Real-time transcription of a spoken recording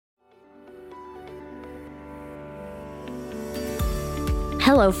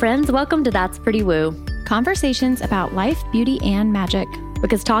Hello, friends. Welcome to That's Pretty Woo. Conversations about life, beauty, and magic.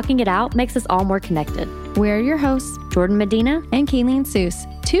 Because talking it out makes us all more connected. We're your hosts, Jordan Medina and Kayleen Seuss,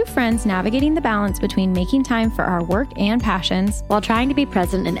 two friends navigating the balance between making time for our work and passions while trying to be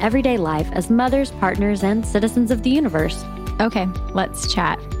present in everyday life as mothers, partners, and citizens of the universe. Okay, let's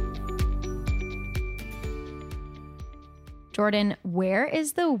chat. Jordan, where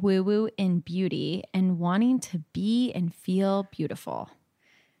is the woo-woo in beauty and wanting to be and feel beautiful?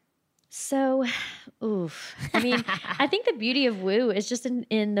 So, I mean, I think the beauty of woo is just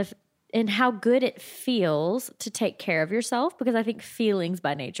in how good it feels to take care of yourself, because I think feelings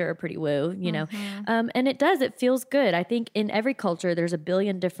by nature are pretty woo, you know. And it feels good. I think in every culture, there's a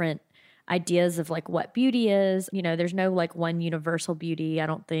billion different ideas of like what beauty is. You know, there's no like one universal beauty, I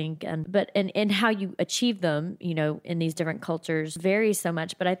don't think. But how you achieve them, you know, in these different cultures varies so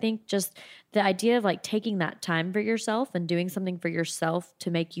much. But I think just the idea of like taking that time for yourself and doing something for yourself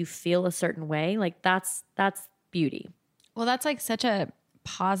to make you feel a certain way, like that's beauty. Well, that's like such a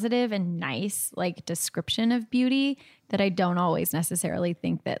positive and nice like description of beauty that I don't always necessarily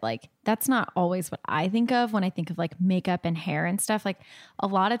think that like that's not always what I think of when I think of like makeup and hair and stuff. Like a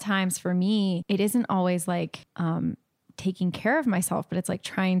lot of times for me, it isn't always like taking care of myself, but it's like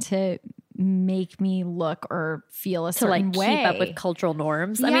trying to make me look or feel a certain way. Keep up with cultural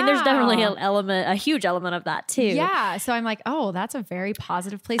norms. Yeah. I mean, there's definitely a huge element of that too. Yeah. So I'm like, oh, that's a very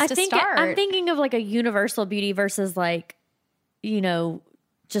positive place to start. I'm thinking of like a universal beauty versus like, you know,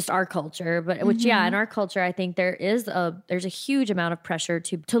 just our culture, but which, in our culture, I think there's a huge amount of pressure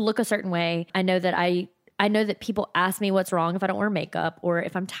to look a certain way. I know that people ask me what's wrong if I don't wear makeup or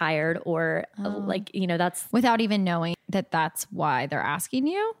if I'm tired or like, you know, that's without even knowing that that's why they're asking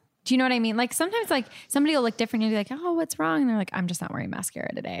you. Do you know what I mean? Like sometimes like somebody will look different and be like, oh, what's wrong? And they're like, I'm just not wearing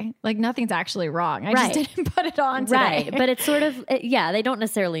mascara today. Like nothing's actually wrong. I just didn't put it on today. Right. But it's sort of, they don't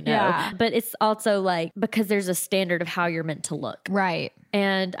necessarily know. Yeah. But it's also like, because there's a standard of how you're meant to look. Right.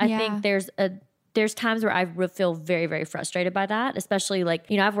 And I think there's times where I feel very, very frustrated by that, especially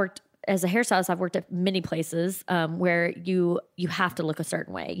like, you know, I've worked as a hairstylist, I've worked at many places where you have to look a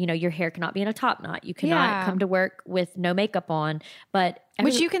certain way. You know, your hair cannot be in a top knot. You cannot come to work with no makeup on,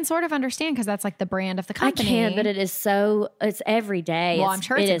 which you can sort of understand because that's like the brand of the company. I can, but it's every day. Well, I'm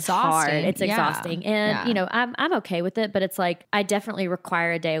sure it's exhausting. Hard. It's exhausting. And, you know, I'm okay with it, but it's like, I definitely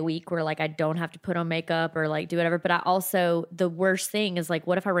require a day a week where like, I don't have to put on makeup or like do whatever. But I also, the worst thing is like,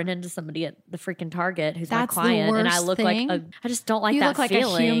 what if I run into somebody at the freaking Target who's my client and I look like I just don't like that feeling. You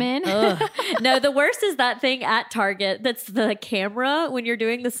look like a human. No, the worst is that thing at Target. That's the camera when you're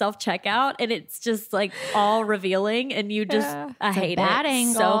doing the self-checkout and it's just like all revealing and you just, I hate it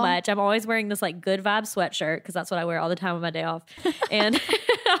so much. I'm always wearing this like good vibe sweatshirt because that's what I wear all the time on my day off. And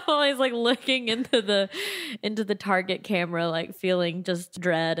I'm always like looking into the Target camera, like feeling just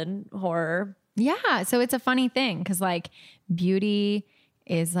dread and horror. Yeah. So it's a funny thing because like beauty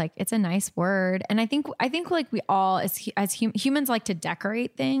is like, it's a nice word. And I think like we all as humans like to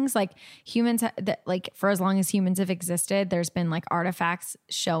decorate things. Like humans that like for as long as humans have existed, there's been like artifacts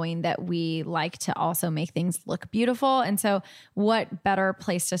showing that we like to also make things look beautiful. And so what better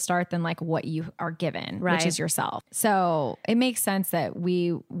place to start than like what you are given, which is yourself. So it makes sense that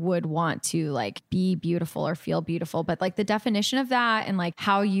we would want to like be beautiful or feel beautiful, but like the definition of that and like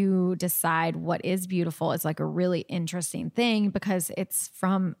how you decide what is beautiful is like a really interesting thing because it's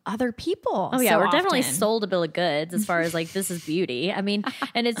from other people. Oh yeah, we're definitely sold a bill of goods as far as like this is beauty. I mean,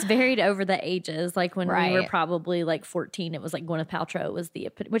 and it's varied over the ages. Like when we were probably like 14, it was like Gwyneth Paltrow was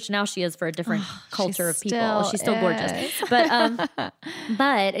which now she is for a different culture of people. She's still gorgeous, but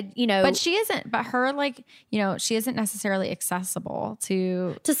you know, but she isn't. But her like you know she isn't necessarily accessible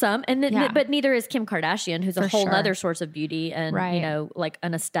to some, and but neither is Kim Kardashian, who's a whole other source of beauty and you know like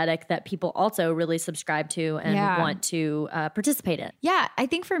an aesthetic that people also really subscribe to and want to participate in. Yeah. I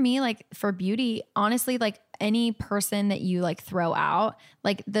think for me, like for beauty, honestly, like any person that you like throw out,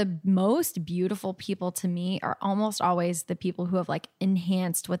 like the most beautiful people to me are almost always the people who have like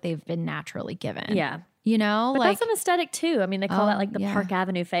enhanced what they've been naturally given. Yeah. You know, but like, that's an aesthetic too. I mean, they call that like the Park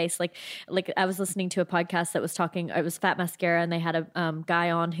Avenue face. Like I was listening to a podcast that was talking, it was Fat Mascara, and they had a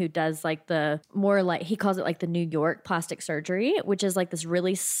guy on who does like the more like, he calls it like the New York plastic surgery, which is like this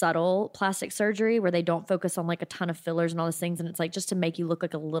really subtle plastic surgery where they don't focus on like a ton of fillers and all these things. And it's like just to make you look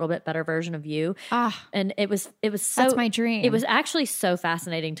like a little bit better version of you. And it was so, that's my dream. It was actually so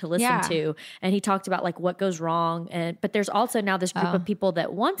fascinating to listen to. And he talked about like what goes wrong. But there's also now this group of people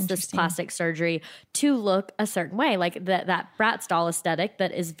that wants this plastic surgery to to look a certain way, like that Bratz doll aesthetic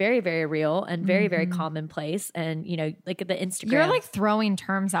that is very, very real and very, very commonplace. And, you know, like the Instagram. You're like throwing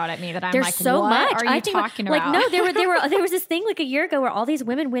terms out at me that I'm There's like, so what much. are you talking about? Like, no, there was this thing like a year ago where all these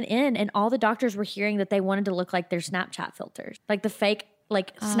women went in and all the doctors were hearing that they wanted to look like their Snapchat filters, like the fake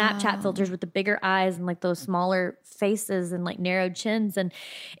like Snapchat filters with the bigger eyes and like those smaller faces and like narrowed chins. And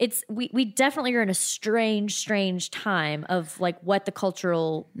it's, we definitely are in a strange time of like what the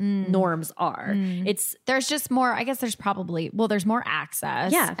cultural norms are. There's just more, I guess there's more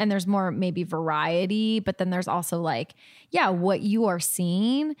access and there's more maybe variety, but then there's also like, what you are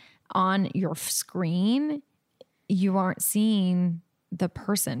seeing on your screen, you aren't seeing the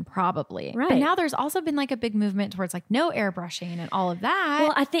person probably. Right. But now there's also been like a big movement towards like no airbrushing and all of that.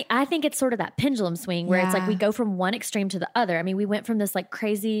 Well, I think it's sort of that pendulum swing where it's like we go from one extreme to the other. I mean, we went from this like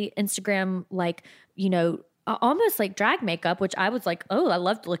crazy Instagram, like, you know, almost like drag makeup, which I was like, oh, I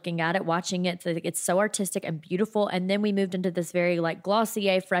loved looking at it, watching it. It's so artistic and beautiful. And then we moved into this very like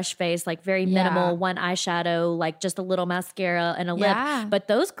Glossier, fresh face, like very minimal, one eyeshadow, like just a little mascara and a lip. But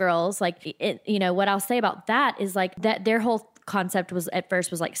those girls, like, you know, what I'll say about that is like that their whole concept was at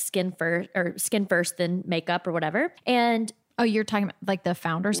first was like skin first, then makeup or whatever. And oh, you're talking about like the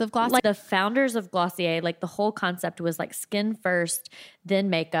founders of Glossier? Like the founders of Glossier, like the whole concept was like skin first,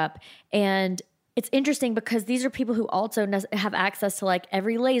 then makeup. And it's interesting because these are people who also have access to like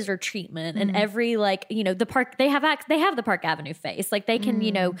every laser treatment and every like, you know, the park, they have the Park Avenue face. Like they can,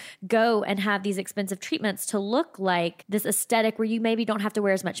 you know, go and have these expensive treatments to look like this aesthetic where you maybe don't have to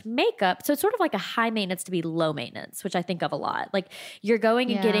wear as much makeup. So it's sort of like a high maintenance to be low maintenance, which I think of a lot. Like you're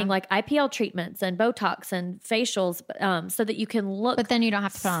going and getting like IPL treatments and Botox and facials so that you can look. But then you don't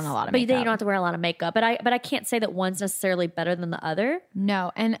have to put on a lot of makeup. But then you don't have to wear a lot of makeup. But I can't say that one's necessarily better than the other.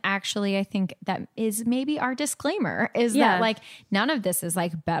 No. And actually, I think that is maybe our disclaimer is that like none of this is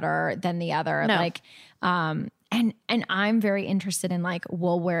like better than the other. No. Like, and I'm very interested in like,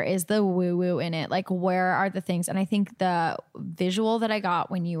 well, where is the woo woo in it? Like, where are the things? And I think the visual that I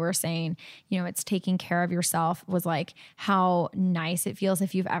got when you were saying, you know, it's taking care of yourself was like how nice it feels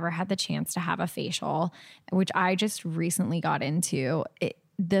if you've ever had the chance to have a facial, which I just recently got into.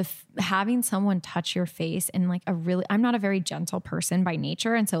 Having someone touch your face and like I'm not a very gentle person by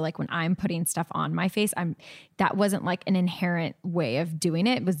nature. And so like when I'm putting stuff on my face, that wasn't like an inherent way of doing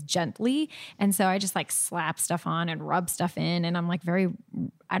it. It was gently. And so I just like slap stuff on and rub stuff in. And I'm like very,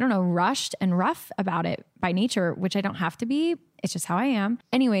 I don't know, rushed and rough about it by nature, which I don't have to be. It's just how I am.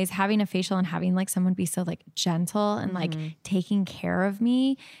 Anyways, having a facial and having like someone be so like gentle and like taking care of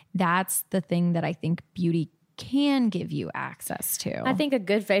me, that's the thing that I think beauty can give you access to. I think a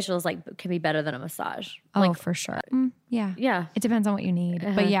good facial is like can be better than a massage. Oh, like, for sure. Yeah. Yeah. It depends on what you need.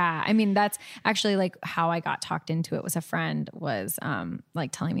 But yeah, I mean, that's actually like how I got talked into it was a friend was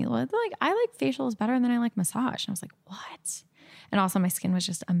like telling me like I like facials better than I like massage. And I was like, what? And also my skin was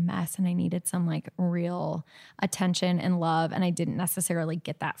just a mess and I needed some like real attention and love. And I didn't necessarily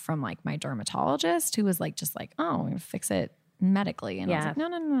get that from like my dermatologist who was like, just like, oh, fix it medically. And I was like,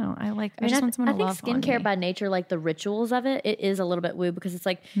 no. I just want someone to love on me. I think skincare by nature, like the rituals of it is a little bit woo because it's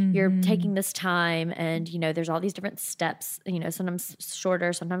like you're taking this time and, you know, there's all these different steps, you know, sometimes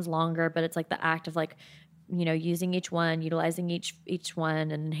shorter, sometimes longer, but it's like the act of like, you know, using each one, utilizing each one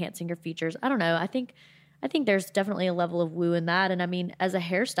and enhancing your features. I don't know. I think there's definitely a level of woo in that. And I mean, as a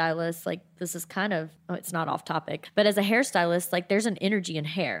hairstylist, like this is kind of, it's not off topic, but as a hairstylist, like there's an energy in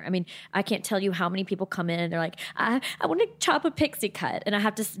hair. I mean, I can't tell you how many people come in and they're like, I want to chop a pixie cut. And I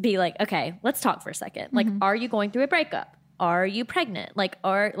have to be like, okay, let's talk for a second. Like, are you going through a breakup? Are you pregnant? Like,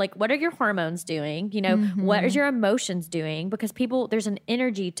 what are your hormones doing? You know, what is your emotions doing? Because there's an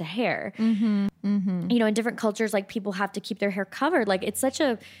energy to hair. You know, in different cultures, like people have to keep their hair covered. Like it's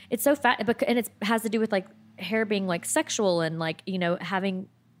so fat, and it has to do with like hair being like sexual and like, you know, having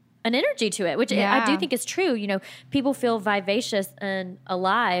an energy to it, which I do think is true. You know, people feel vivacious and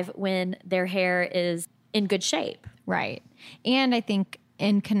alive when their hair is in good shape. Right. And I think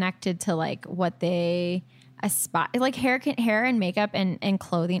connected to like what they aspire, like hair and makeup and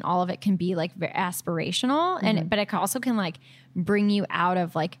clothing, all of it can be like very aspirational. But it also can like bring you out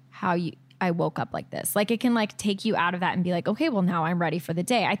of like how I woke up like this. Like it can like take you out of that and be like, okay, well now I'm ready for the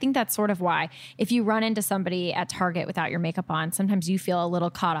day. I think that's sort of why if you run into somebody at Target without your makeup on, sometimes you feel a little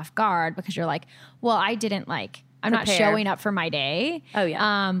caught off guard because you're like, well, I'm not showing up for my day. Oh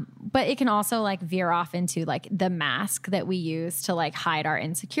yeah. But it can also like veer off into like the mask that we use to like hide our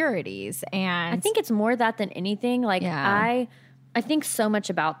insecurities. And I think it's more that than anything. Like I think so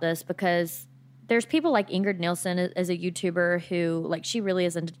much about this because there's people like Ingrid Nielsen as a YouTuber who like she really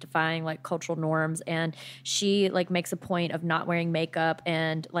is into defying like cultural norms, and she like makes a point of not wearing makeup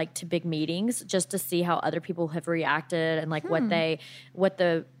and like to big meetings just to see how other people have reacted and like what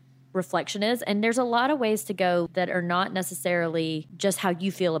the reflection is. And there's a lot of ways to go that are not necessarily just how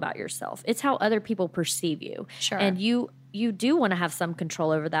you feel about yourself. It's how other people perceive you. Sure. And you do want to have some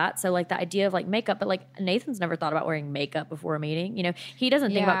control over that. So like the idea of like makeup, but like Nathan's never thought about wearing makeup before a meeting. You know, he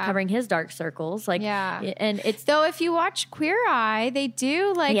doesn't think about covering his dark circles. Like, and it's though if you watch Queer Eye, they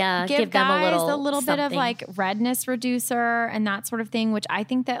do like give guys a little bit of like redness reducer and that sort of thing, which I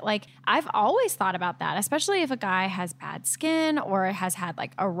think that like I've always thought about that, especially if a guy has bad skin or has had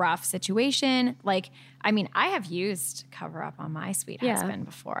like a rough situation. Like, I mean, I have used cover up on my sweet husband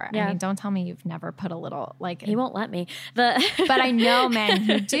before. I mean, don't tell me you've never put a little like he won't let me. But I know men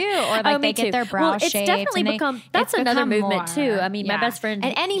who do, or like they get their brow shaped. It's definitely become that's another movement too. I mean, my best friend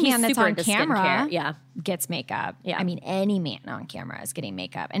and any man that's on camera, gets makeup. Yeah, I mean, any man on camera is getting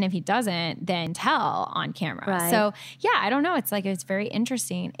makeup, and if he doesn't, then tell on camera. Right. So yeah, I don't know. It's like it's very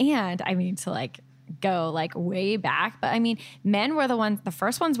interesting, and I mean to like go like way back, but I mean, men were the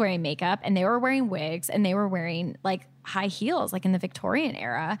first ones wearing makeup, and they were wearing wigs, and they were wearing like high heels, like in the Victorian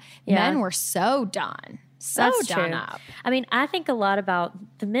era. Men were so done. That's done true. Up. I mean, I think a lot about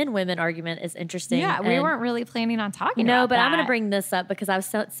the men-women argument is interesting. Yeah, we weren't really planning on talking about that. No, but I'm going to bring this up because I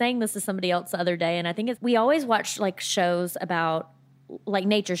was saying this to somebody else the other day, and I think we always watch like shows about like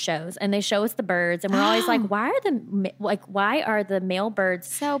nature shows, and they show us the birds, and we're always like, why are the male birds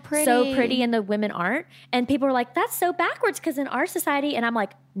so pretty and the women aren't? And people are like, that's so backwards because in our society, and I'm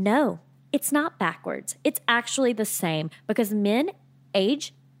like, no, it's not backwards. It's actually the same because men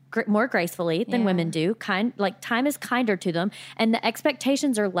age more gracefully than women do. Time is kinder to them, and the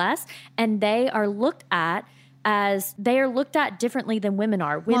expectations are less, and they are looked at differently than women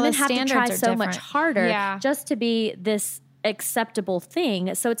are. Women have to try so much harder just to be this acceptable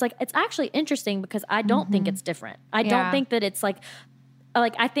thing. So it's like, it's actually interesting because I don't think it's different. I don't think that it's like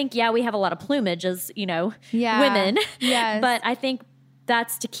I think, we have a lot of plumage as, women, but I think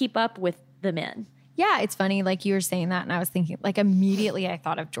that's to keep up with the men. Yeah, it's funny. Like you were saying that, and I was thinking, like immediately I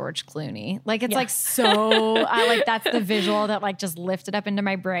thought of George Clooney. Like it's like so, that's the visual that like just lifted up into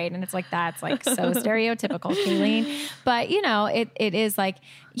my brain, and it's like that's like so stereotypical, Kayleen. But it is like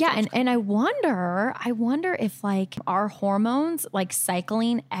and I wonder if like our hormones like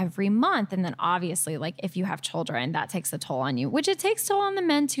cycling every month, and then obviously like if you have children, that takes a toll on you, which it takes toll on the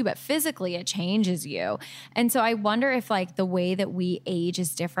men too, but physically it changes you. And so I wonder if like the way that we age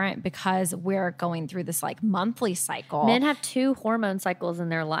is different because we're going through this like monthly cycle. Men have 2 hormone cycles in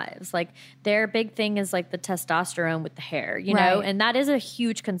their lives. Like their big thing is like the testosterone with the hair, you know, and that is a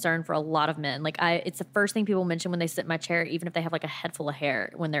huge concern for a lot of men. Like it's the first thing people mention when they sit in my chair, even if they have like a head full of hair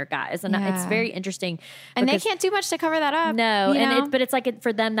when they're guys. And it's very interesting. And they can't do much to cover that up. No. But it's like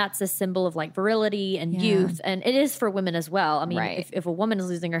for them, that's a symbol of like virility and youth. And it is for women as well. I mean, if a woman is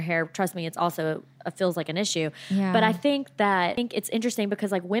losing her hair, trust me, it's also feels like an issue. Yeah. But I think it's interesting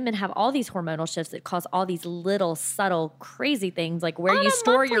because like women have all these hormonal shifts that cause all these little subtle crazy things, like where you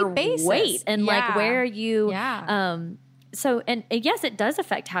store your weight and like where you so, and yes, it does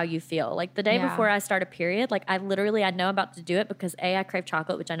affect how you feel. Like the day before I start a period, like I know I'm about to do it because I crave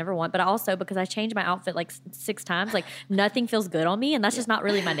chocolate, which I never want, but also because I change my outfit like 6 times, like nothing feels good on me. And that's just not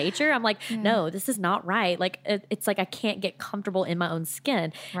really my nature. I'm like, no, this is not right. Like it's like I can't get comfortable in my own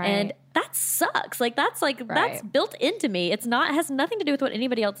skin. And that sucks. Like that's built into me. It has nothing to do with what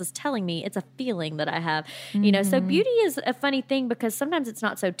anybody else is telling me. It's a feeling that I have, so beauty is a funny thing because sometimes it's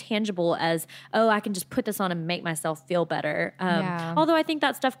not so tangible as, oh, I can just put this on and make myself feel better. Although I think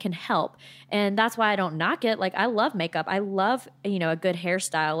that stuff can help. And that's why I don't knock it. Like I love makeup. I love, a good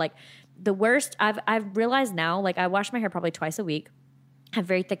hairstyle. Like the worst I've realized now, like I wash my hair probably twice a week. I have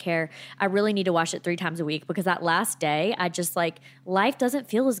very thick hair. I really need to wash it 3 times a week because that last day, I just like life doesn't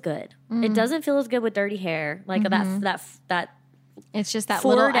feel as good. It doesn't feel as good with dirty hair. Like that. It's just that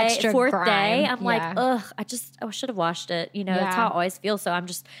little extra fourth grime. Day. I'm like, ugh. I should have washed it. That's how I always feel. So I'm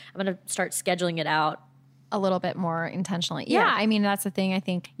gonna start scheduling it out a little bit more intentionally. Yeah. I mean, that's the thing. I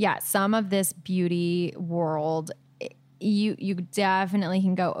think, some of this beauty world, you definitely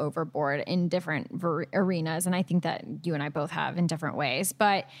can go overboard in different arenas. And I think that you and I both have in different ways,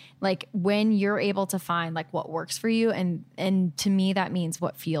 but like when you're able to find like what works for you. And to me, that means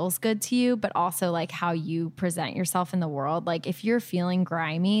what feels good to you, but also like how you present yourself in the world. Like if you're feeling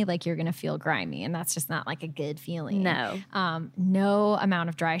grimy, like you're going to feel grimy, and that's just not like a good feeling. No, no amount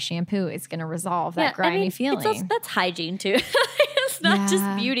of dry shampoo is going to resolve that grimy feeling. That's hygiene too. It's not just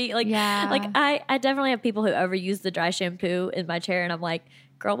beauty. Like I definitely have people who overuse the dry shampoo in my chair, and I'm like,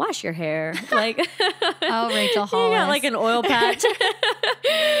 girl, wash your hair. Like, oh, Rachel Hollis. You got like an oil patch.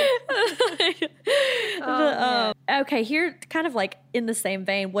 Okay, here, kind of like in the same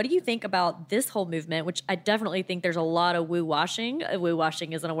vein, what do you think about this whole movement, which I definitely think there's a lot of woo washing. Woo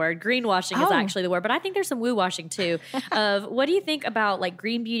washing isn't a word. Green washing is actually the word, but I think there's some woo washing too. What do you think about like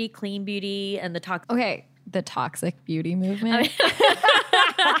green beauty, clean beauty, and the toxic? Okay, the toxic beauty movement.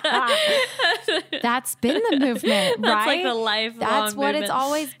 That's been the movement, right? That's like the lifelong That's what movement. It's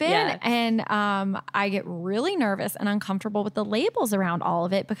always been. Yeah. And I get really nervous and uncomfortable with the labels around all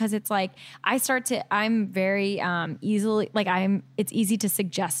of it because it's like I'm very easily, like it's easy to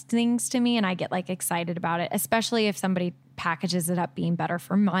suggest things to me and I get like excited about it, especially if somebody packages it up being better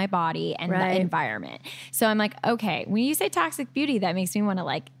for my body and the environment. So I'm like, okay, when you say toxic beauty, that makes me want to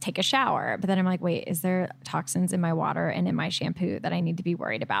like take a shower. But then I'm like, wait, is there toxins in my water and in my shampoo that I need to be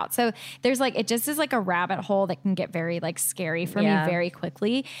worried about? So there's like, it just is like a rabbit hole that can get very like scary for me very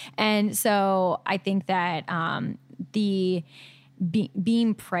quickly. And so I think that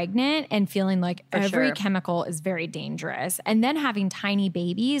being pregnant and feeling like every chemical is very dangerous, and then having tiny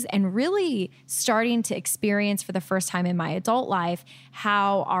babies and really starting to experience for the first time in my adult life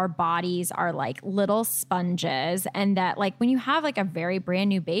how our bodies are like little sponges, and that like when you have like a very brand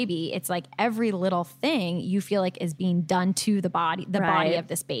new baby, it's like every little thing you feel like is being done to the body of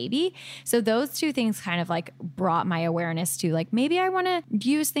this baby. So those two things kind of like brought my awareness to like, maybe I want to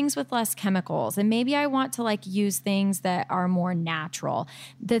use things with less chemicals, and maybe I want to like use things that are more natural.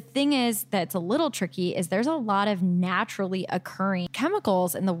 The thing is that's a little tricky is there's a lot of naturally occurring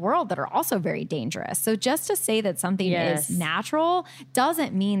chemicals in the world that are also very dangerous. So just to say that something is natural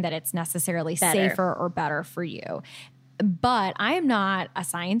doesn't mean that it's necessarily safer or better for you. But I am not a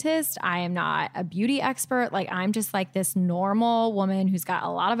scientist. I am not a beauty expert. Like I'm just like this normal woman who's got a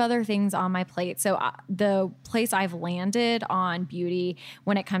lot of other things on my plate. So the place I've landed on beauty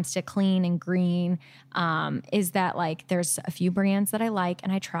when it comes to clean and green is that like there's a few brands that I like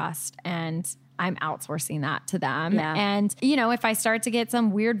and I trust, and I'm outsourcing that to them. Yeah. And, you know, if I start to get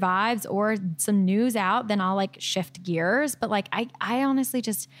some weird vibes or some news out, then I'll like shift gears. But like, I honestly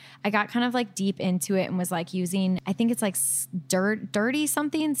I got kind of like deep into it and was like using, I think it's like dirty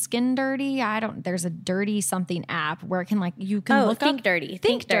something, Skin Dirty. There's a dirty something app where it can like, you can look Think up. Dirty.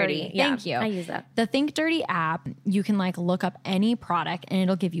 Think Dirty. Yeah, Thank you. I use that. The Think Dirty app, you can like look up any product and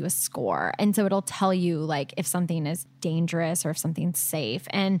it'll give you a score. And so it'll tell you like if something is dangerous or if something's safe.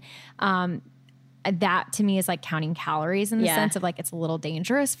 And, that to me is like counting calories in the sense of like it's a little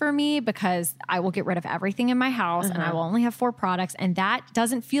dangerous for me because I will get rid of everything in my house and I will only have 4 products, and that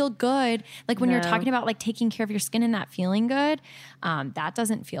doesn't feel good. Like when you're talking about like taking care of your skin and that feeling good, that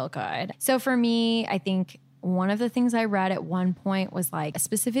doesn't feel good. So for me, I think one of the things I read at one point was like,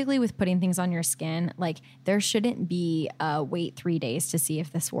 specifically with putting things on your skin, like there shouldn't be a wait 3 days to see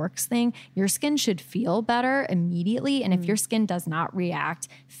if this works thing. Your skin should feel better immediately. And if your skin does not react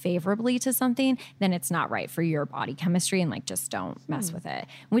favorably to something, then it's not right for your body chemistry, and like, just don't mess with it.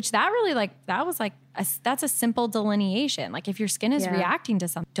 Which that really like, that was like, that's a simple delineation. Like if your skin is reacting to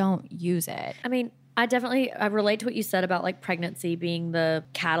something, don't use it. I mean, I relate to what you said about like pregnancy being the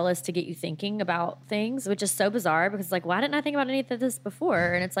catalyst to get you thinking about things, which is so bizarre because like, why didn't I think about any of this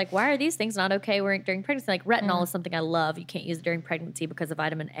before? And it's like, why are these things not okay during pregnancy? Like retinol is something I love. You can't use it during pregnancy because of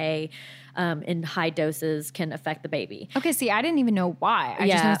vitamin A in high doses can affect the baby. Okay, see, I didn't even know why. I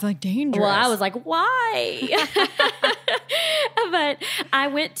just know it's like dangerous. Well, I was like, why? But I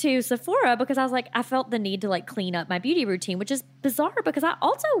went to Sephora because I was like, I felt the need to like clean up my beauty routine, which is bizarre because I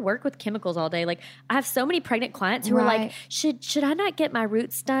also work with chemicals all day. Like I have so many pregnant clients who are like, should I not get my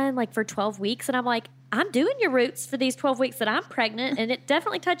roots done like for 12 weeks? And I'm like, I'm doing your roots for these 12 weeks that I'm pregnant, and it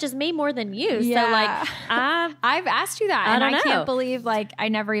definitely touches me more than you. Yeah. So like, I've asked you that, and I can't believe like I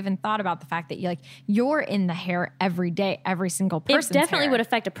never even thought about the fact that you're in the hair every day, every single person. It definitely would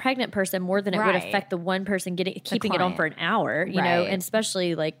affect a pregnant person more than it would affect the one person keeping it on for an hour, you know, and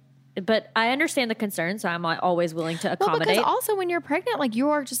especially like. But I understand the concern, so I'm always willing to accommodate. Well, because also when you're pregnant, like you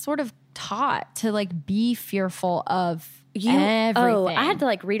are just sort of taught to like be fearful of everything. Oh, I had to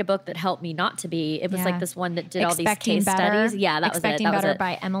like read a book that helped me not to be. It was like this one that did all these case studies. Yeah, that was it. Expecting Better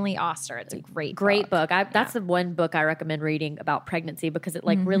by Emily Oster. It's a great book. That's the one book I recommend reading about pregnancy because it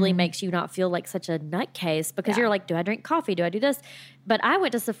like really makes you not feel like such a nutcase because you're like, do I drink coffee? Do I do this? But I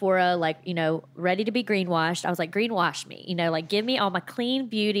went to Sephora, like, you know, ready to be greenwashed. I was like, greenwash me, you know, like give me all my clean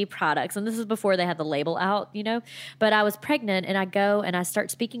beauty products. And this is before they had the label out, you know, but I was pregnant and I go and I start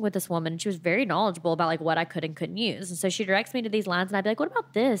speaking with this woman and she was very knowledgeable about like what I could and couldn't use. And so she directs me to these lines and I'd be like, what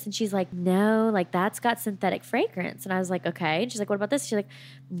about this? And she's like, no, like that's got synthetic fragrance. And I was like, okay. And she's like, what about this? She's like,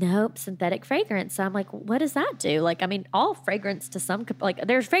 nope, synthetic fragrance. So I'm like, what does that do? Like, I mean, all fragrance to some, like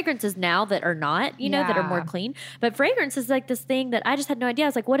there's fragrances now that are not, you know, that are more clean, but fragrance is like this thing that I just had no idea. I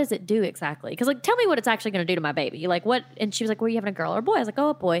was like, what does it do exactly? Cause like, tell me what it's actually going to do to my baby. Like what? And she was like, well, are you having a girl or a boy? I was like, oh,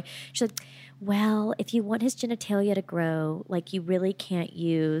 a boy. She's like, well, if you want his genitalia to grow, like you really can't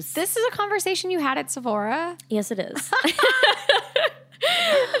use. This is a conversation you had at Sephora? Yes, it is.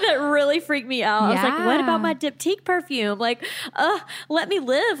 That really freaked me out. I was like, what about my Diptyque perfume? Like, let me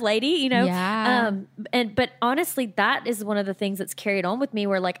live, lady, you know? Yeah. But honestly, that is one of the things that's carried on with me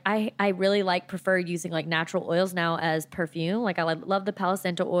where like, I really prefer using like natural oils now as perfume. Like I love the Palo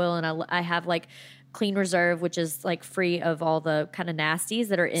Santo oil and I have like Clean Reserve, which is like free of all the kind of nasties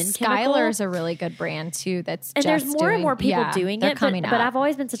that are in Skylar's a really good brand too. And there's more and more people doing it. But I've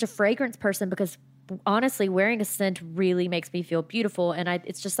always been such a fragrance person because honestly, wearing a scent really makes me feel beautiful. And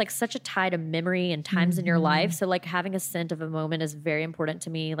it's just like such a tie to memory and times in your life. So like having a scent of a moment is very important to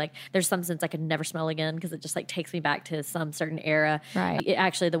me. Like there's some scents I could never smell again because it just like takes me back to some certain era. Right.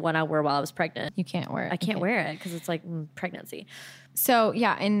 Actually, the one I wore while I was pregnant. You can't wear it. I can't wear it because it's like pregnancy. So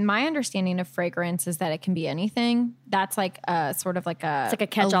yeah, and my understanding of fragrance is that it can be anything. That's like a sort of like it's like a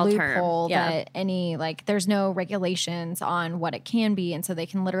catch-all term. That any like there's no regulations on what it can be, and so they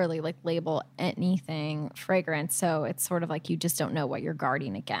can literally like label anything fragrance. So it's sort of like you just don't know what you're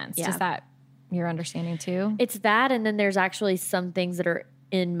guarding against. Is that your understanding too? It's that, and then there's actually some things that are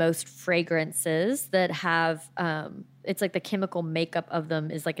in most fragrances that have it's like the chemical makeup of them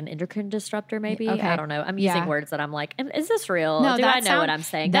is like an endocrine disruptor maybe. Okay. I don't know. I'm using words that I'm like, is this real? No, do I know what I'm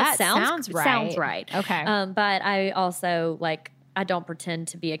saying? That sounds right. Sounds right. Okay. But I also like, I don't pretend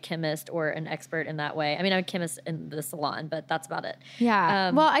to be a chemist or an expert in that way. I mean, I'm a chemist in the salon, but that's about it.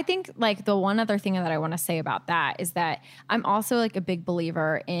 Yeah. Well, I think like the one other thing that I want to say about that is that I'm also like a big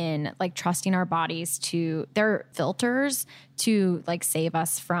believer in like trusting our bodies to their filters to like save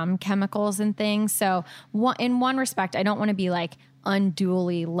us from chemicals and things. So in one respect, I don't want to be like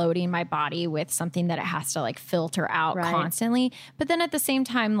unduly loading my body with something that it has to like filter out constantly. But then at the same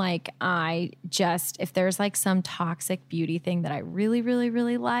time, like if there's like some toxic beauty thing that I really, really,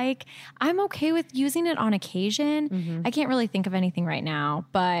 really like, I'm okay with using it on occasion. Mm-hmm. I can't really think of anything right now,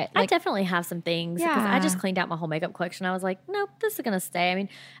 but like, I definitely have some things because I just cleaned out my whole makeup collection. I was like, nope, this is going to stay. I mean,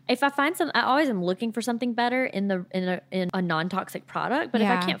 if I find I always am looking for something better in a non-toxic product, but if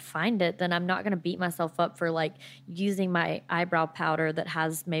I can't find it, then I'm not going to beat myself up for like using my eyebrow powder that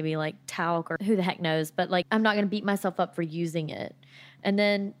has maybe like talc or who the heck knows, but like I'm not going to beat myself up for using it. And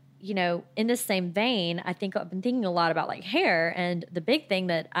then, you know, in this same vein, I think I've been thinking a lot about like hair, and the big thing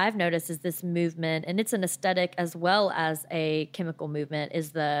that I've noticed is this movement, and it's an aesthetic as well as a chemical movement,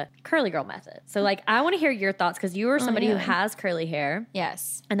 is the curly girl method. So like I want to hear your thoughts because you are somebody who has curly hair.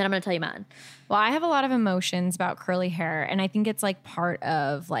 Yes. And then I'm going to tell you mine. Well, I have a lot of emotions about curly hair, and I think it's like part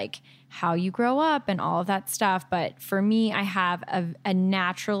of like how you grow up and all of that stuff. But for me, I have a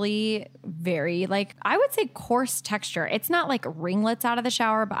naturally very like, I would say coarse texture. It's not like ringlets out of the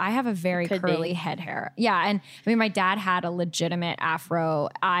shower, but I have a very curly head hair. Yeah. And I mean, my dad had a legitimate afro.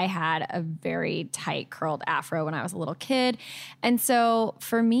 I had a very tight curled afro when I was a little kid. And so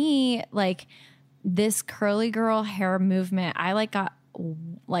for me, like this curly girl hair movement, I like got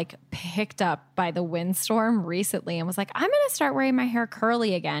like picked up by the windstorm recently and was like, I'm going to start wearing my hair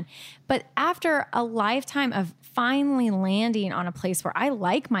curly again. But after a lifetime of finally landing on a place where I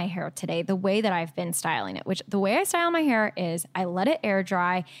like my hair today, the way that I've been styling it, which the way I style my hair is I let it air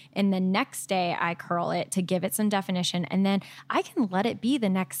dry and the next day I curl it to give it some definition. And then I can let it be the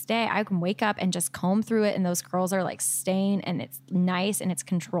next day. I can wake up and just comb through it and those curls are like staying and it's nice and it's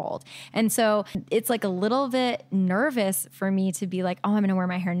controlled. And so it's like a little bit nervous for me to be like, oh, I'm going to wear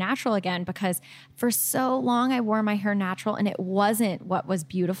my hair natural again, because for so long I wore my hair natural and it wasn't what was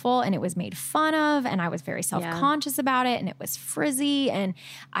beautiful and it was made fun of and I was very self-conscious about it and it was frizzy and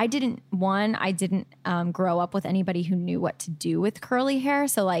I didn't grow up with anybody who knew what to do with curly hair.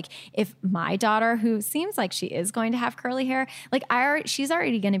 So like if my daughter, who seems like she is going to have curly hair, like she's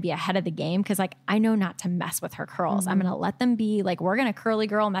already going to be ahead of the game because like I know not to mess with her curls. I'm going to let them be like, we're going to curly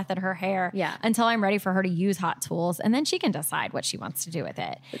girl method her hair until I'm ready for her to use hot tools and then she can decide what she wants wants to do with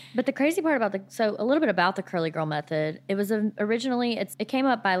it. But the crazy part about so a little bit about the Curly Girl method, it was originally, it came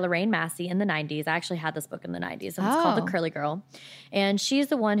up by Lorraine Massey in the 90s. I actually had this book in the 90s, and it's called The Curly Girl. And she's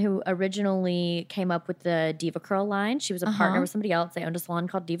the one who originally came up with the Diva Curl line. She was a partner with somebody else. They owned a salon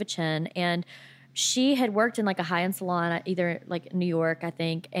called Diva Chin. And she had worked in like a high-end salon, either like New York, I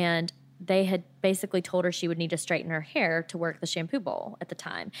think, and they had basically told her she would need to straighten her hair to work the shampoo bowl at the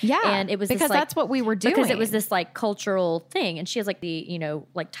time. Yeah. And it was because that's what we were doing. Because it was this like cultural thing. And she has like the, you know,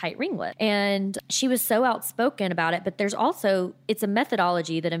 like tight ringlet. And she was so outspoken about it. But there's also, it's a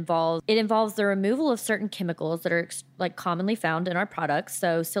methodology that involves the removal of certain chemicals that are like commonly found in our products.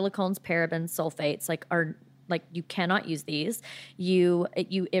 So silicones, parabens, sulfates are like you cannot use these.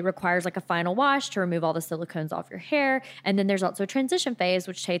 It requires like a final wash to remove all the silicones off your hair. And then there's also a transition phase,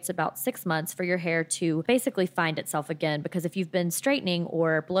 which takes about 6 months for your hair to basically find itself again. Because if you've been straightening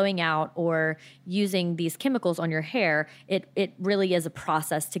or blowing out or using these chemicals on your hair, it really is a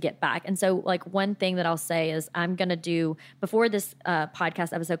process to get back. And so like one thing that I'll say is I'm going to do, before this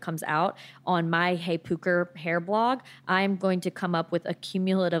podcast episode comes out, on my Hey Pooker hair blog, I'm going to come up with a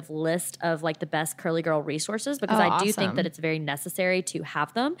cumulative list of like the best Curly Girl resources, because I do think that it's very necessary to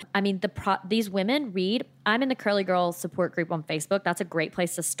have them. I mean, these women read. I'm in the Curly Girl support group on Facebook. That's a great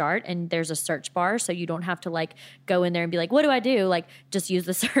place to start. And there's a search bar, so you don't have to like go in there and be like, what do I do? Like just use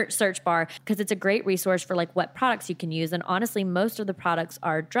the search bar, because it's a great resource for like what products you can use. And honestly, most of the products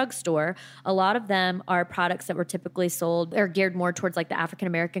are drugstore. A lot of them are products that were typically sold or geared more towards like the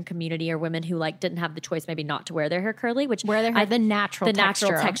African-American community or women who like didn't have the choice maybe not to wear their hair curly, which where they have the natural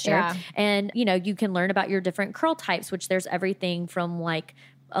texture. Yeah. And you know, you can learn about your different curl types, which there's everything from like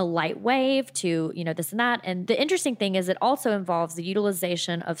a light wave to, you know, this and that. And the interesting thing is it also involves the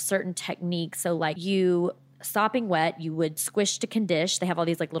utilization of certain techniques. So like you sopping wet, you would squish to condish. They have all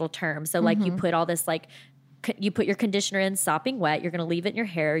these like little terms. So like you put all this like, you put your conditioner in sopping wet, you're going to leave it in your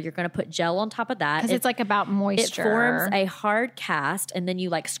hair, you're going to put gel on top of that. Because it's like about moisture. It forms a hard cast, and then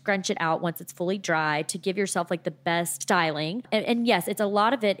you like scrunch it out once it's fully dry to give yourself like the best styling. And yes, it's a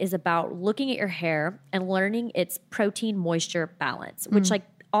lot of it is about looking at your hair and learning its protein moisture balance, which like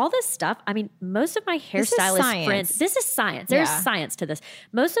all this stuff, I mean, most of my hairstylist friends, this is science. There's science to this.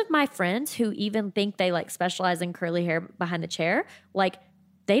 Most of my friends who even think they like specialize in curly hair behind the chair, like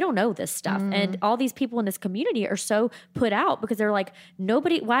they don't know this stuff. And all these people in this community are so put out because they're like,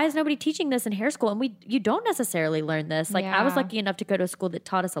 why is nobody teaching this in hair school? And you don't necessarily learn this. Like I was lucky enough to go to a school that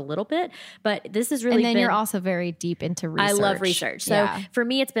taught us a little bit, but this is really, and then you're also very deep into research. I love research. So for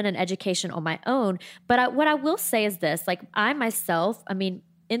me, it's been an education on my own. But what I will say is this, like I myself, I mean,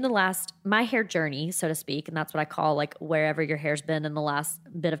 in my hair journey, so to speak, and that's what I call like wherever your hair's been in the last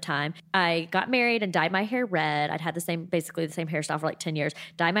bit of time, I got married and dyed my hair red. I'd had basically the same hairstyle for like 10 years,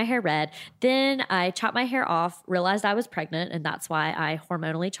 dyed my hair red. Then I chopped my hair off, realized I was pregnant, and that's why I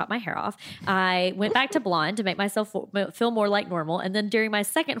hormonally chopped my hair off. I went back to blonde to make myself feel more like normal. And then during my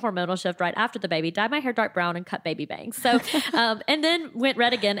second hormonal shift right after the baby, dyed my hair dark brown and cut baby bangs. So, and then went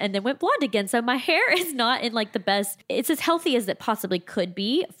red again and then went blonde again. So my hair is not in like the best, it's as healthy as it possibly could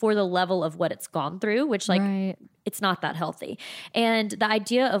be for the level of what it's gone through, which like it's not that healthy. And the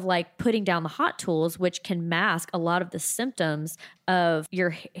idea of like putting down the hot tools, which can mask a lot of the symptoms of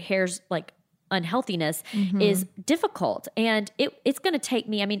your hair's like unhealthiness is difficult. And it's going to take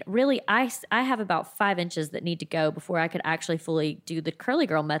me, I mean, really, I have about 5 inches that need to go before I could actually fully do the Curly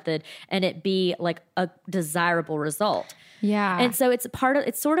Girl method and it be like a desirable result. Yeah. And so it's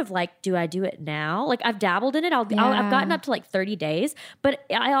sort of like, do I do it now? Like I've dabbled in it. I've gotten up to like 30 days, but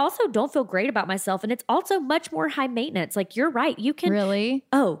I also don't feel great about myself. And it's also much more high maintenance. Like you're right. You can really,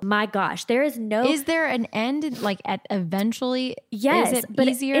 oh my gosh, is there an end like at eventually? Yes. Is it but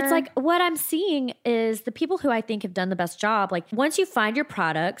easier? It's like what I'm seeing is the people who I think have done the best job. Like once you find your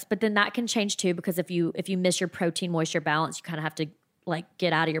products, but then that can change too, because if you miss your protein moisture balance, you kind of have to like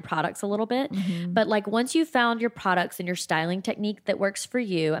get out of your products a little bit. But like once you found your products and your styling technique that works for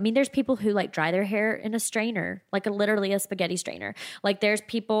you, I mean, there's people who like dry their hair in a strainer, like literally a spaghetti strainer. Like there's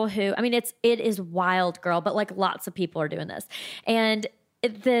people who, I mean, it is wild, girl, but like lots of people are doing this. And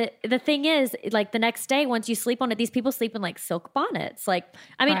the thing is, like the next day, once you sleep on it, these people sleep in like silk bonnets. Like,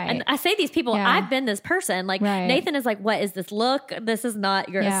 I mean, and I say these people, I've been this person. Like Nathan is like, what is this look? This is not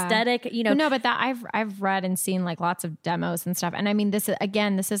your aesthetic, you know? No, but that I've read and seen like lots of demos and stuff. And I mean, this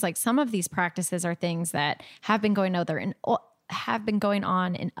is like some of these practices are things that have been going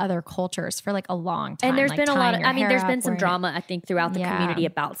on in other cultures for like a long time. And there's like been a lot of, I mean, there's been some drama, I think, throughout the community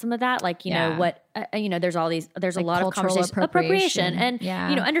about some of that. Like, you know, what, you know, there's a lot of conversation, appropriation and,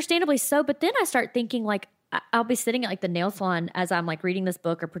 you know, understandably so. But then I start thinking like, I'll be sitting at like the nail salon as I'm like reading this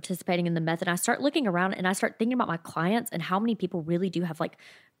book or participating in the method. I start looking around and I start thinking about my clients and how many people really do have like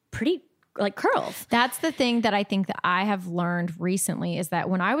pretty like curls. That's the thing that I think that I have learned recently is that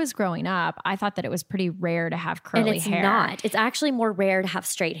when I was growing up, I thought that it was pretty rare to have curly and it's hair. not. It's actually more rare to have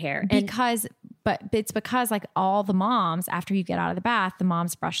straight hair. But it's because like all the moms, after you get out of the bath, the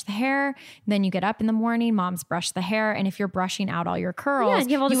moms brush the hair. Then you get up in the morning, moms brush the hair. And if you're brushing out all your curls, and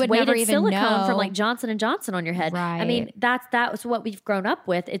you have all this weighted silicone from like Johnson & Johnson on your head. Right. I mean, that was what we've grown up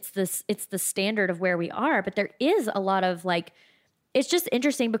with. It's the standard of where we are. But there is a lot of like, it's just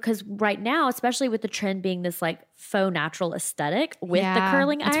interesting because right now, especially with the trend being this like faux natural aesthetic with the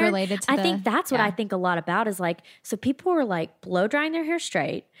curling iron, related to I think that's what I think a lot about is like, so people are like blow drying their hair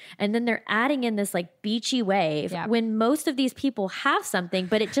straight and then they're adding in this like beachy wave when most of these people have something,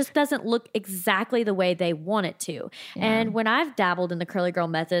 but it just doesn't look exactly the way they want it to. Yeah. And when I've dabbled in the curly girl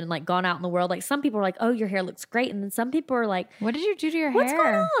method and like gone out in the world, like some people are like, oh, your hair looks great. And then some people are like, what did you do to your hair? What's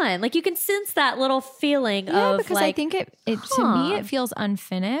going on? Like you can sense that little feeling of because like, I think it to me, it feels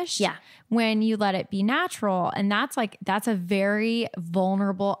unfinished. Yeah. When you let it be natural. And that's a very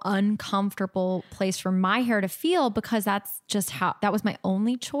vulnerable, uncomfortable place for my hair to feel because that was my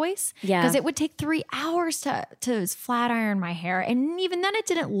only choice. Yeah. Because it would take 3 hours to flat iron my hair. And even then it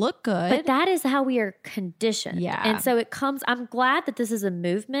didn't look good. But that is how we are conditioned. Yeah. And so I'm glad that this is a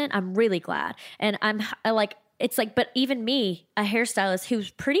movement. I'm really glad. And it's like, but even me, a hairstylist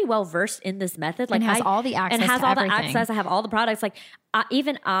who's pretty well versed in this method, like and has all the access, the access. I have all the products. Like,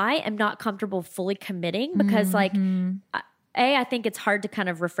 even I am not comfortable fully committing because, like, I think it's hard to kind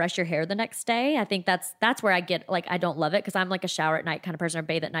of refresh your hair the next day. I think that's where I get like I don't love it because I'm like a shower at night kind of person or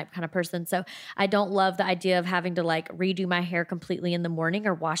bathe at night kind of person. So I don't love the idea of having to like redo my hair completely in the morning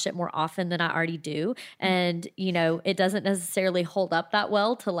or wash it more often than I already do. And it doesn't necessarily hold up that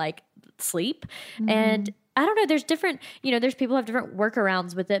well to like sleep. And I don't know. There's different, there's people who have different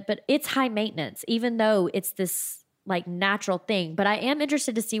workarounds with it, but it's high maintenance, even though it's this like natural thing. But I am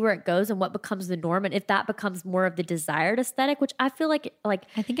interested to see where it goes and what becomes the norm. And if that becomes more of the desired aesthetic, which I feel like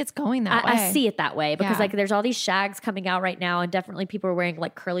I think it's going that way. I see it that way because like there's all these shags coming out right now and definitely people are wearing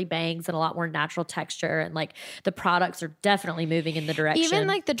like curly bangs and a lot more natural texture. And like the products are definitely moving in the direction. Even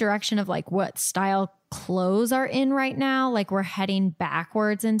like the direction of like what style clothes are in right now, like we're heading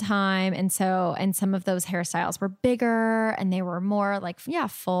backwards in time. And some of those hairstyles were bigger and they were more like,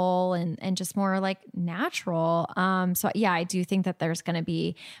 full and just more like natural. So I do think that there's going to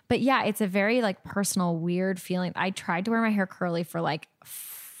be, but it's a very like personal, weird feeling. I tried to wear my hair curly for like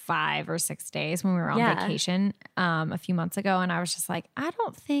 5 or 6 days when we were on vacation a few months ago. And I was just like, I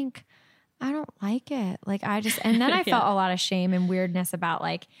don't like it. Like and then I felt a lot of shame and weirdness about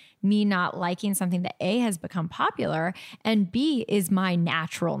like me not liking something that A has become popular and B is my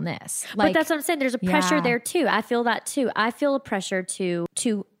naturalness. Like, but that's what I'm saying. There's a pressure there too. I feel that too. I feel a pressure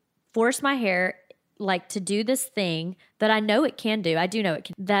to force my hair like to do this thing that I know it can do. I do know it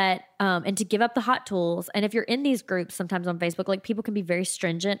can. That and to give up the hot tools. And if you're in these groups sometimes on Facebook, like people can be very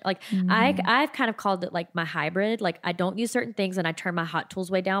stringent. Like I've kind of called it like my hybrid. Like I don't use certain things and I turn my hot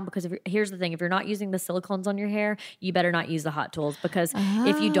tools way down because here's the thing: if you're not using the silicones on your hair, you better not use the hot tools because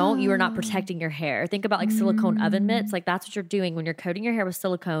if you don't, you are not protecting your hair. Think about like silicone oven mitts. Like that's what you're doing when you're coating your hair with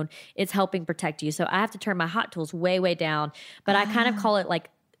silicone. It's helping protect you. So I have to turn my hot tools way, way down. But I kind of call it like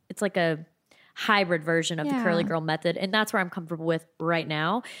it's like a hybrid version of the curly girl method. And that's where I'm comfortable with right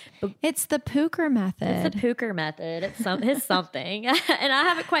now. But it's the Pooker method. It's the Pooker method. It's something. And I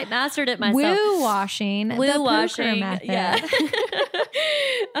haven't quite mastered it myself. Woo washing. Pooker method. Yeah.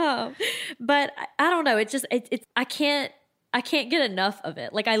 But I don't know. It's I can't get enough of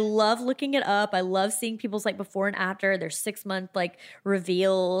it. Like I love looking it up. I love seeing people's like before and after their 6-month like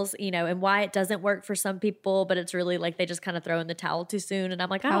reveals, and why it doesn't work for some people, but it's really like they just kind of throw in the towel too soon. And I'm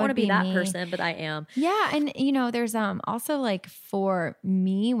like, I don't want to be that person, but I am. Yeah. And there's also like for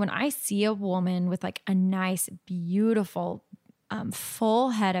me, when I see a woman with like a nice, beautiful, full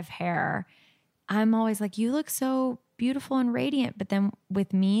head of hair, I'm always like, you look so beautiful and radiant. But then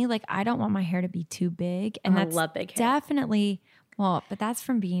with me, like I don't want my hair to be too big. And I love big hair. Definitely, but that's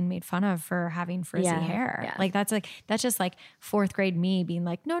from being made fun of for having frizzy hair. Yeah. Like that's just like 4th grade me being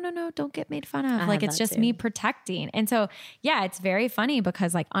like, no, don't get made fun of. Like it's just me protecting. And so, it's very funny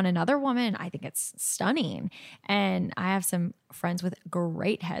because like on another woman, I think it's stunning. And I have some friends with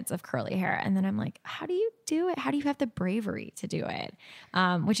great heads of curly hair. And then I'm like, how do you do it? How do you have the bravery to do it?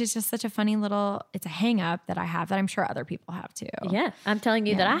 Which is just such a funny little, it's a hang up that I have that I'm sure other people have too. Yeah. I'm telling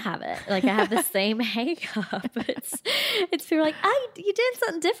you that I have it. Like I have the same hang up. It's people like, you did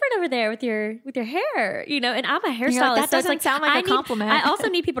something different over there with your hair, you know, and I'm a hairstylist. Like, that doesn't sound like a compliment. I also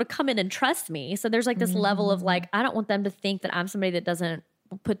need people to come in and trust me. So there's like this level of like, I don't want them to think that I'm somebody that doesn't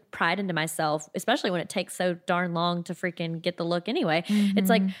put pride into myself, especially when it takes so darn long to freaking get the look anyway. It's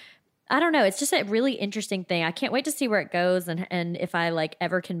like, I don't know. It's just a really interesting thing. I can't wait to see where it goes. And if I like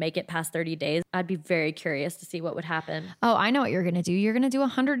ever can make it past 30 days, I'd be very curious to see what would happen. Oh, I know what you're going to do. You're going to do a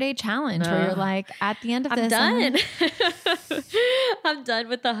 100-day challenge where you're like, at the end of this, I'm done. I'm done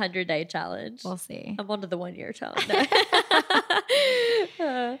with the 100-day challenge. We'll see. I'm on to the 1-year challenge.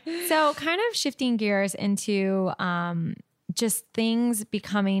 So kind of shifting gears into, just things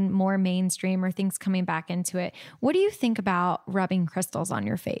becoming more mainstream or things coming back into it. What do you think about rubbing crystals on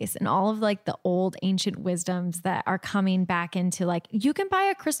your face and all of like the old ancient wisdoms that are coming back into like, you can buy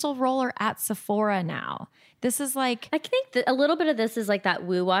a crystal roller at Sephora now. This is like, I think that a little bit of this is like that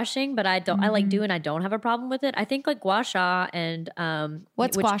woo washing, but I like do, and I don't have a problem with it. I think like gua sha and,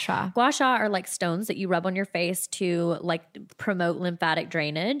 what's gua sha? Gua sha are like stones that you rub on your face to like promote lymphatic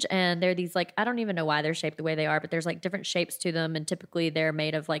drainage. And they're these like, I don't even know why they're shaped the way they are, but there's like different shapes to them. And typically they're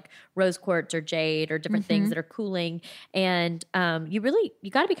made of like rose quartz or jade or different things that are cooling. And, you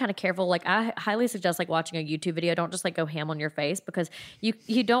got to be kind of careful. Like I highly suggest like watching a YouTube video. Don't just like go ham on your face because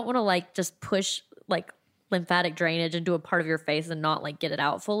you don't want to like just push like lymphatic drainage into a part of your face and not like get it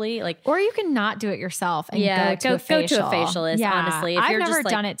out fully. Like, or you can not do it yourself and go to a facialist. Yeah. Honestly, if I've you're never just,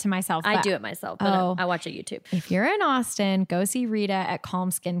 like, done it to myself. I do it myself, but I watch a YouTube. If you're in Austin, go see Rita at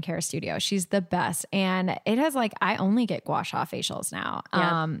Calm Skincare Studio. She's the best, and it has like I only get gua sha facials now.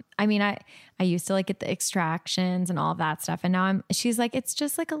 Yeah. I mean, I used to like get the extractions and all of that stuff, and now she's like it's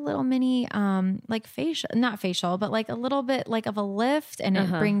just like a little mini like not facial, but like a little bit like of a lift, and it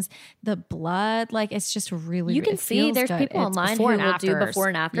brings the blood. Like it's just really, you can see there's good. people It's online who will do before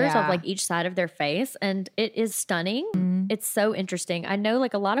and afters of like each side of their face, and it is stunning. It's so interesting. I know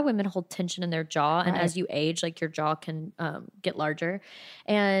like a lot of women hold tension in their jaw, and as you age, like your jaw can get larger.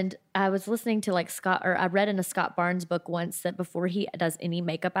 And I was listening to like I read in a Scott Barnes book once that before he does any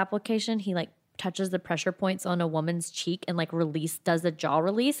makeup application, he like touches the pressure points on a woman's cheek and like does the jaw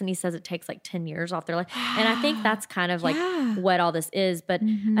release. And he says it takes like 10 years off their life. And I think that's kind of like what all this is. But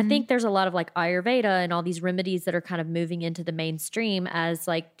I think there's a lot of like Ayurveda and all these remedies that are kind of moving into the mainstream as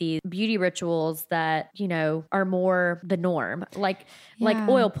like these beauty rituals that, you know, are more the norm, like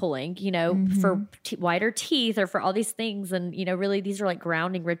oil pulling, you know, for whiter teeth or for all these things. And, you know, really these are like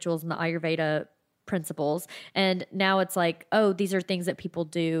grounding rituals in the Ayurveda principles. And now it's like, oh, these are things that people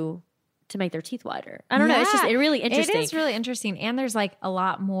do to make their teeth whiter. I don't know. It's just really interesting. It is really interesting. And there's like a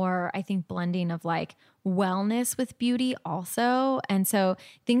lot more, I think, blending of like wellness with beauty also. And so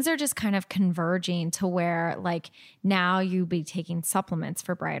things are just kind of converging to where like now you be taking supplements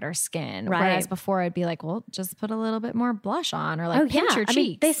for brighter skin. Right. Whereas before I'd be like, well, just put a little bit more blush on or like pinch your cheeks. I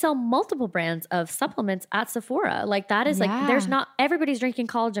mean, they sell multiple brands of supplements at Sephora. Like that is like, there's not, everybody's drinking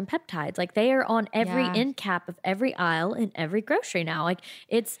collagen peptides. Like they are on every end cap of every aisle in every grocery now. Like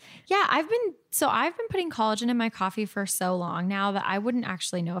it's. Yeah, I've been putting collagen in my coffee for so long now that I wouldn't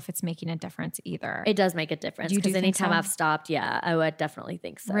actually know if it's making a difference either. It does make a difference because anytime I've stopped, I would definitely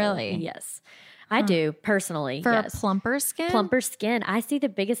think so. Really? Yes. I do personally. For plumper skin? Plumper skin. I see the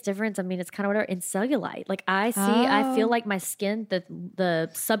biggest difference. I mean, it's kind of whatever in cellulite. Like I feel like my skin, the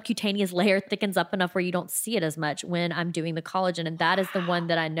subcutaneous layer thickens up enough where you don't see it as much when I'm doing the collagen. And that is the one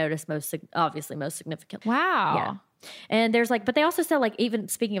that I notice obviously most significant. Wow. Yeah. And there's like, but they also sell like, even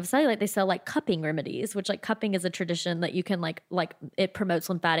speaking of cellulite, they sell like cupping remedies, which like cupping is a tradition that you can like it promotes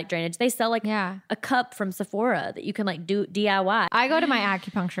lymphatic drainage. They sell like a cup from Sephora that you can like do DIY. I go to my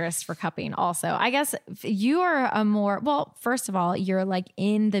acupuncturist for cupping also. I guess you are first of all, you're like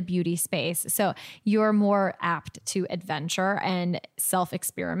in the beauty space. So you're more apt to adventure and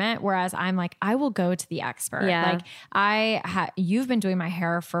self-experiment. Whereas I'm like, I will go to the expert. Yeah. Like you've been doing my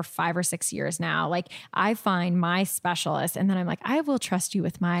hair for 5 or 6 years now. Like I find my specialist and then I'm like, I will trust you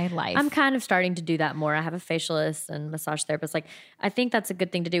with my life. I'm kind of starting to do that more. I have a facialist and massage therapist. Like I think that's a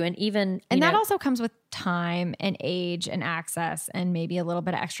good thing to do. And even, that also comes with time and age and access and maybe a little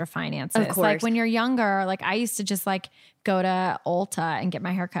bit of extra finances. Of course. Like when you're younger, like I used to just like go to Ulta and get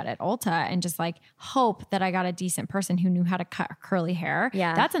my hair cut at Ulta and just like hope that I got a decent person who knew how to cut curly hair.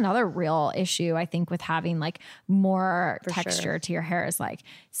 Yeah. That's another real issue, I think, with having like more texture to your hair is like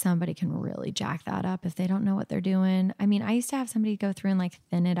somebody can really jack that up if they don't know what they're doing. I mean, I used to have somebody go through and like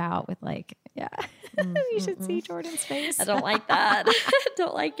thin it out with like Yeah. You should see Jordan's face. I don't like that. I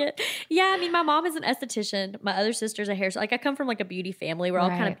don't like it. Yeah, I mean, my mom is an esthetician. My other sister's a hairstylist. Like, I come from like a beauty family. We're all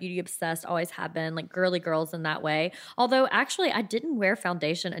kind of beauty obsessed, always have been, like girly girls in that way. Although actually I didn't wear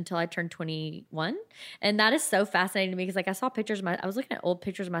foundation until I turned 21. And that is so fascinating to me because like I saw pictures of I was looking at old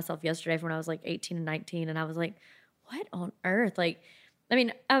pictures of myself yesterday from when I was like 18 and 19. And I was like, what on earth? Like, I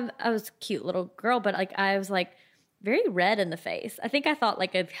mean, I was a cute little girl, but like I was like, very red in the face. I think I thought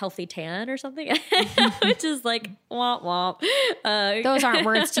like a healthy tan or something, which is like womp womp. Those aren't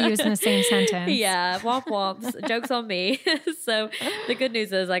words to use in the same sentence. Yeah, womp womps. Joke's on me. So the good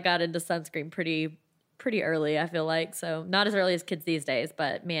news is I got into sunscreen pretty early, I feel like. So not as early as kids these days,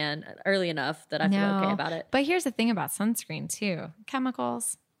 but man, early enough that I feel okay about it. But here's the thing about sunscreen too.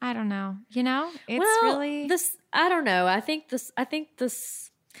 Chemicals. I don't know. It's really this. I don't know. I think this.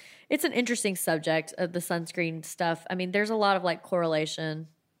 It's an interesting subject of the sunscreen stuff. I mean, there's a lot of like correlation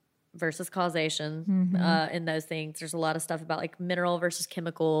versus causation in those things. There's a lot of stuff about like mineral versus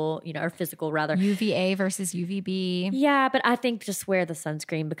chemical, or physical rather. UVA versus UVB. Yeah, but I think just wear the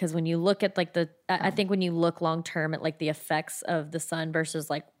sunscreen because when you look at like I think when you look long term at like the effects of the sun versus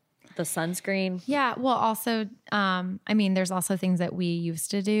like the sunscreen. Yeah. Well, also, I mean, there's also things that we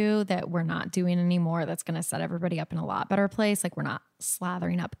used to do that we're not doing anymore. That's going to set everybody up in a lot better place. Like we're not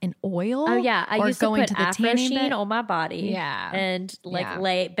slathering up in oil. Oh yeah. I used to put Afro Sheen on my body. Yeah. And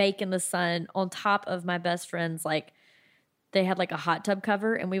like bake in the sun on top of my best friend's like, they had like a hot tub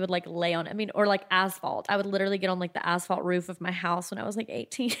cover and we would like lay on, or like asphalt. I would literally get on like the asphalt roof of my house when I was like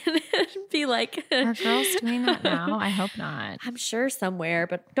 18 and be like, are girls doing that now? I hope not. I'm sure somewhere,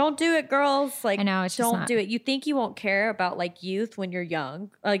 but don't do it, girls. Like, I know, it's just don't do it. You think you won't care about like youth when you're young.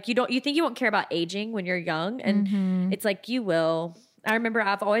 Like you think you won't care about aging when you're young. And it's like, you will. I remember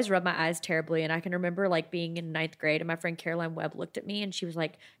I've always rubbed my eyes terribly. And I can remember like being in 9th grade and my friend Caroline Webb looked at me and she was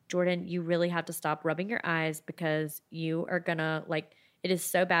like, Jordan, you really have to stop rubbing your eyes because you are gonna like, it is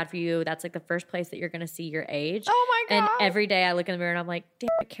so bad for you. That's like the first place that you're going to see your age. Oh my God. And every day I look in the mirror and I'm like, damn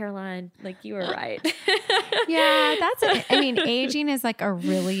it, Caroline, like you were right. Yeah, that's it. I mean, aging is like a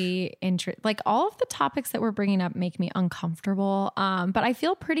really like all of the topics that we're bringing up make me uncomfortable. But I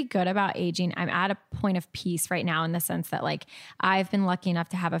feel pretty good about aging. I'm at a point of peace right now in the sense that like I've been lucky enough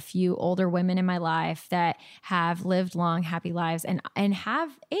to have a few older women in my life that have lived long, happy lives and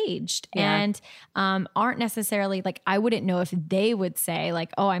have aged and aren't necessarily like, I wouldn't know if they would say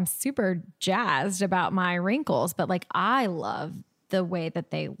like, oh, I'm super jazzed about my wrinkles, but like I love the way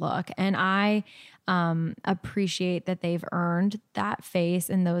that they look and I appreciate that they've earned that face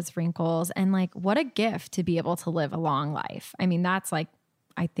and those wrinkles and like what a gift to be able to live a long life. I mean, that's like,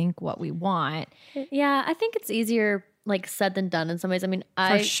 I think what we want. Yeah, I think it's easier like said than done in some ways. I mean,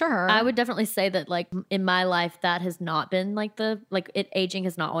 for sure, I would definitely say that like in my life, that has not been like aging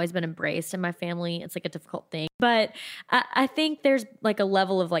has not always been embraced in my family. It's like a difficult thing, but I think there's like a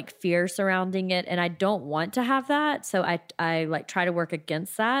level of like fear surrounding it and I don't want to have that. So I like try to work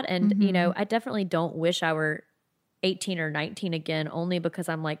against that. And, I definitely don't wish I were 18 or 19 again, only because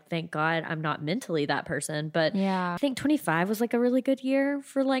I'm like, thank God I'm not mentally that person. But I think 25 was like a really good year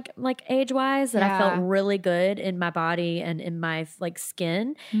for like age wise that I felt really good in my body and in my like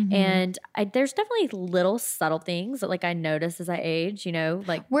skin. And there's definitely little subtle things that like I notice as I age,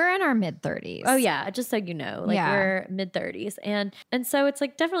 like we're in our mid 30s. Oh yeah. Just so you know, like we're mid 30s. And so it's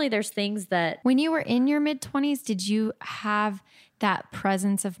like, definitely there's things that when you were in your mid 20s, did you have that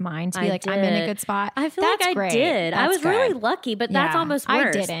presence of mind to be like, I'm in a good spot? I feel like I did. I was really lucky, but that's almost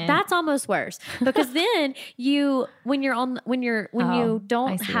worse. I didn't. That's almost worse because then when you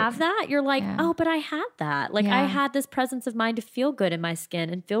don't have that, you're like, oh, but I had that. Like I had this presence of mind to feel good in my skin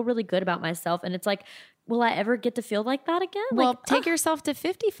and feel really good about myself. And it's like, will I ever get to feel like that again? Well, take yourself to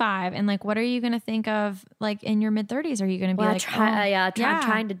 55 and like, what are you going to think of like in your mid 30s? Are you going to be like, I'm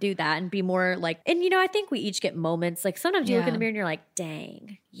trying to do that and be more like, and I think we each get moments. Like sometimes you look in the mirror and you're like,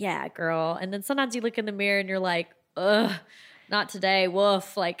 dang, yeah, girl. And then sometimes you look in the mirror and you're like, ugh, not today.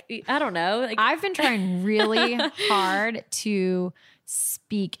 Woof. Like, I don't know. Like, I've been trying really hard to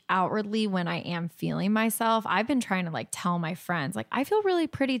speak outwardly when I am feeling myself. I've been trying to like tell my friends, like, I feel really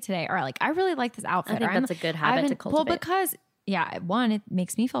pretty today, or like, I really like this outfit. I think that's a good habit to cultivate. Well, because one, it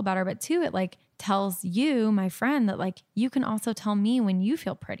makes me feel better, but two, it like tells you, my friend, that like you can also tell me when you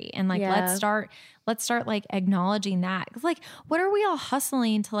feel pretty, and like let's start like acknowledging that. 'Cause like, what are we all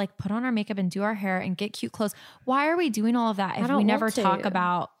hustling to like put on our makeup and do our hair and get cute clothes? Why are we doing all of that if we never talk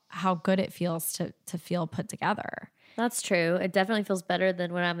about how good it feels to feel put together? That's true. It definitely feels better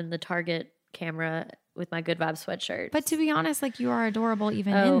than when I'm in the Target camera with my Good Vibes sweatshirt. But to be honest, like you are adorable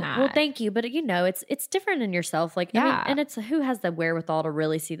even in that. Well, thank you. But you know, it's different in yourself. Like, I mean, and it's who has the wherewithal to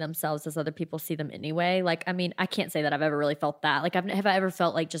really see themselves as other people see them anyway. Like, I mean, I can't say that I've ever really felt that. Like, have I ever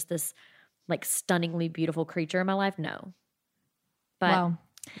felt like just this like stunningly beautiful creature in my life? No. But well,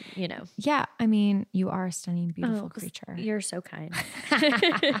 you know. Yeah. I mean, you are a stunning, beautiful creature. You're so kind.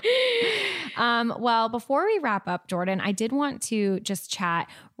 Well, before we wrap up, Jordan, I did want to just chat.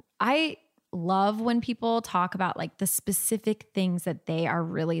 I love when people talk about like the specific things that they are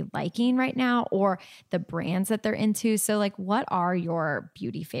really liking right now or the brands that they're into. So like, what are your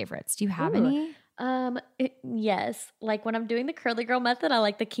beauty favorites? Do you have any? Yes. Like when I'm doing the curly girl method, I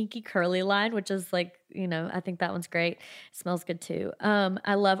like the Kinky Curly line, which is like, you know, I think that one's great. It smells good too.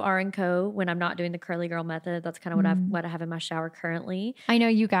 I love R&Co when I'm not doing the curly girl method. That's kind of what I have in my shower currently. I know,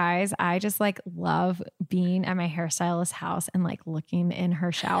 you guys, I just like love being at my hairstylist's house and like looking in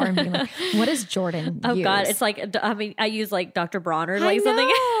her shower and being like, what does Jordan use? Oh God. It's like, I mean, I use like Dr. Bronner, like something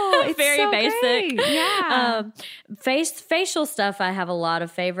it's very so basic. Great. Yeah. Facial stuff. I have a lot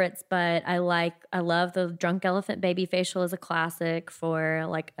of favorites, but I love the Drunk Elephant Baby Facial as a classic for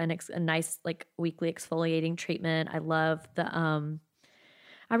like a nice like weekly exfoliating treatment. I love the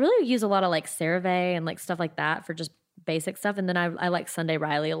I really use a lot of like CeraVe and like stuff like that for just basic stuff. And then I like Sunday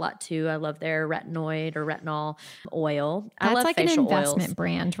Riley a lot too. I love their retinoid or retinol oil. That's I love like facial an investment oils.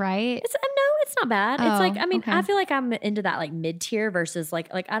 Brand, right? It's not bad. It's like, I mean, okay. I feel like I'm into that like mid tier versus like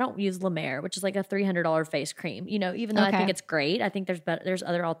I don't use La Mer, which is like a $300 face cream, you know, even though I think it's great. I think there's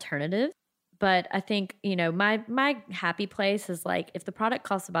other alternatives. But I think, you know, my happy place is like if the product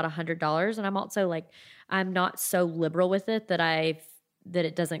costs about $100, and I'm also like, I'm not so liberal with it that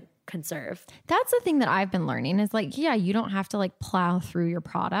it doesn't conserve. That's the thing that I've been learning is like, yeah, you don't have to like plow through your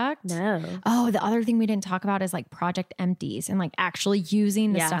product. No. Oh, the other thing we didn't talk about is like project empties and like actually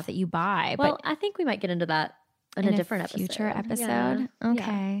using the stuff that you buy. Well, I think we might get into that in a different future episode. Yeah.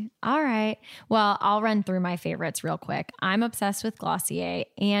 Okay. Yeah. All right. Well, I'll run through my favorites real quick. I'm obsessed with Glossier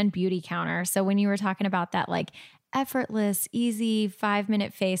and Beauty Counter. So when you were talking about that, like effortless, easy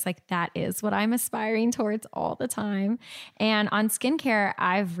 5-minute face, like that is what I'm aspiring towards all the time. And on skincare,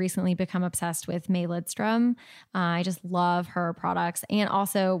 I've recently become obsessed with May Lidstrom. I just love her products. And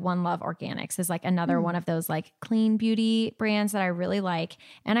also One Love Organics is like another one of those like clean beauty brands that I really like.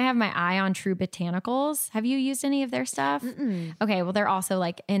 And I have my eye on True Botanicals. Have you used any of their stuff? Mm-mm. Okay. Well, they're also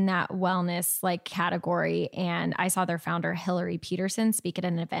like in that wellness like category. And I saw their founder, Hillary Peterson, speak at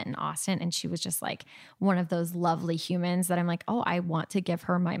an event in Austin. And she was just like one of those lovely humans that I'm like, oh, I want to give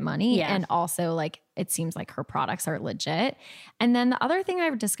her my money. Yeah. And also like, it seems like her products are legit. And then the other thing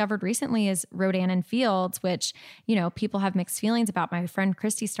I've discovered recently is Rodan and Fields, which, you know, people have mixed feelings about. My friend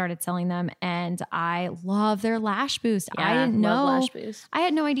Christy started selling them and I love their lash boost. Yeah, I didn't know. Lash boost. I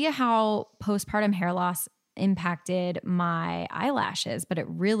had no idea how postpartum hair loss impacted my eyelashes, but it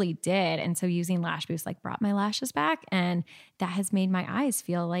really did. And so using Lash Boost like brought my lashes back, and that has made my eyes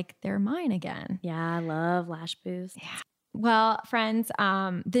feel like they're mine again. Yeah, I love Lash Boost. Yeah. Well, friends,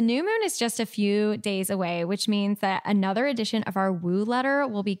 the new moon is just a few days away, which means that another edition of our Woo Letter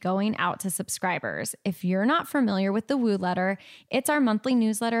will be going out to subscribers. If you're not familiar with the Woo Letter, it's our monthly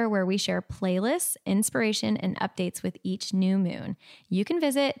newsletter where we share playlists, inspiration, and updates with each new moon. You can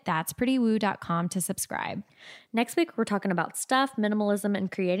visit that'sprettywoo.com to subscribe. Next week, we're talking about stuff, minimalism, and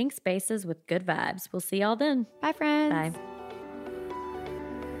creating spaces with good vibes. We'll see y'all then. Bye, friends. Bye.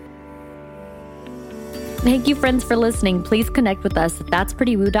 Thank you, friends, for listening. Please connect with us at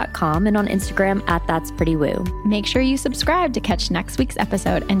that'sprettywoo.com and on Instagram at that'sprettywoo. Make sure you subscribe to catch next week's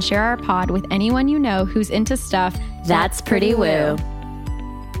episode and share our pod with anyone you know who's into stuff that's pretty woo.